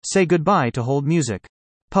Say goodbye to hold music.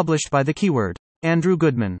 Published by The Keyword. Andrew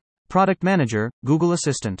Goodman. Product Manager, Google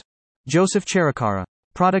Assistant. Joseph Chericara.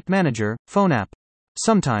 Product Manager, Phone App.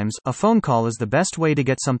 Sometimes, a phone call is the best way to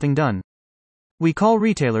get something done. We call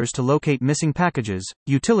retailers to locate missing packages,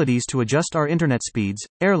 utilities to adjust our internet speeds,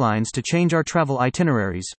 airlines to change our travel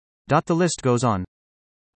itineraries. The list goes on.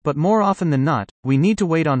 But more often than not, we need to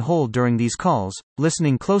wait on hold during these calls,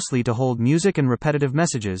 listening closely to hold music and repetitive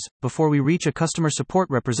messages, before we reach a customer support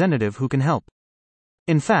representative who can help.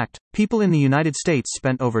 In fact, people in the United States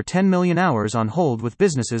spent over 10 million hours on hold with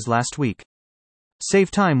businesses last week. Save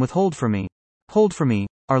time with Hold for Me. Hold for Me,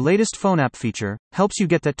 our latest phone app feature, helps you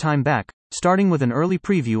get that time back, starting with an early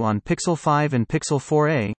preview on Pixel 5 and Pixel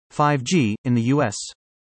 4a, 5G, in the US.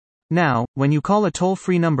 Now, when you call a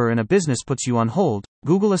toll-free number and a business puts you on hold,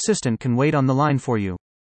 Google Assistant can wait on the line for you.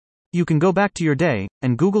 You can go back to your day,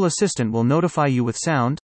 and Google Assistant will notify you with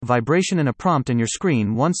sound, vibration and a prompt in your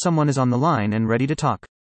screen once someone is on the line and ready to talk.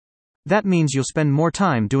 That means you'll spend more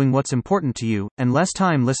time doing what's important to you, and less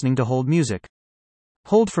time listening to hold music.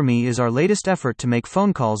 Hold for Me is our latest effort to make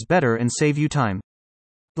phone calls better and save you time.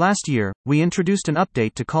 Last year, we introduced an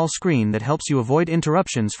update to Call Screen that helps you avoid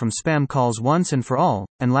interruptions from spam calls once and for all,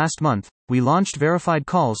 and last month, we launched verified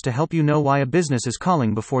calls to help you know why a business is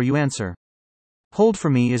calling before you answer. Hold for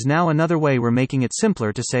Me is now another way we're making it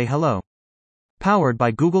simpler to say hello. Powered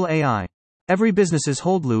by Google AI. Every business's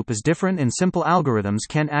hold loop is different and simple algorithms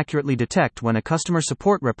can't accurately detect when a customer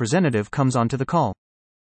support representative comes onto the call.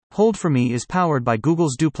 Hold for Me is powered by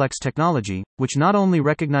Google's Duplex technology, which not only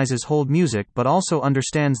recognizes hold music but also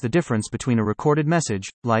understands the difference between a recorded message,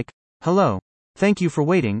 like, "Hello. Thank you for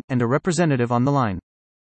waiting," and a representative on the line.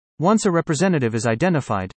 Once a representative is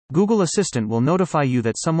identified, Google Assistant will notify you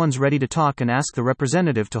that someone's ready to talk and ask the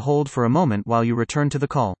representative to hold for a moment while you return to the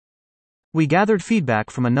call. We gathered feedback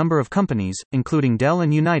from a number of companies, including Dell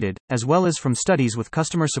and United, as well as from studies with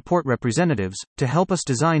customer support representatives, to help us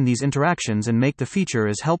design these interactions and make the feature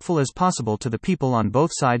as helpful as possible to the people on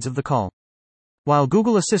both sides of the call. While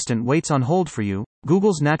Google Assistant waits on hold for you,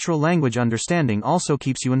 Google's natural language understanding also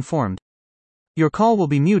keeps you informed. Your call will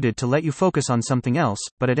be muted to let you focus on something else,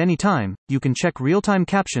 but at any time, you can check real-time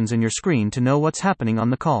captions in your screen to know what's happening on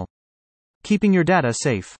the call. Keeping your data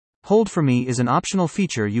safe. Hold for Me is an optional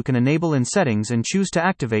feature you can enable in settings and choose to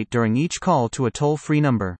activate during each call to a toll-free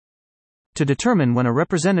number. To determine when a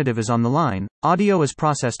representative is on the line, audio is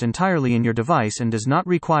processed entirely in your device and does not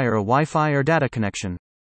require a Wi-Fi or data connection.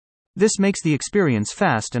 This makes the experience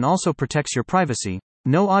fast and also protects your privacy.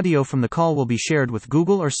 No audio from the call will be shared with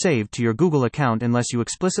Google or saved to your Google account unless you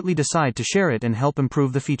explicitly decide to share it and help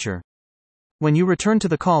improve the feature. When you return to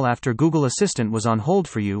the call after Google Assistant was on hold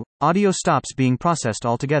for you, audio stops being processed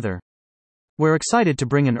altogether. We're excited to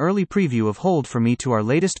bring an early preview of Hold for Me to our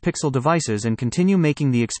latest Pixel devices and continue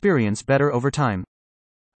making the experience better over time.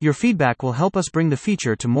 Your feedback will help us bring the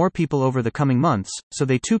feature to more people over the coming months, so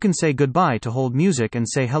they too can say goodbye to hold music and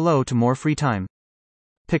say hello to more free time.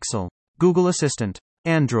 Pixel. Google Assistant.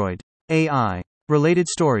 Android. AI. Related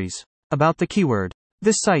stories. About The Keyword.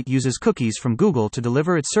 This site uses cookies from Google to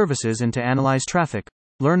deliver its services and to analyze traffic.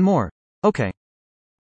 Learn more. Okay.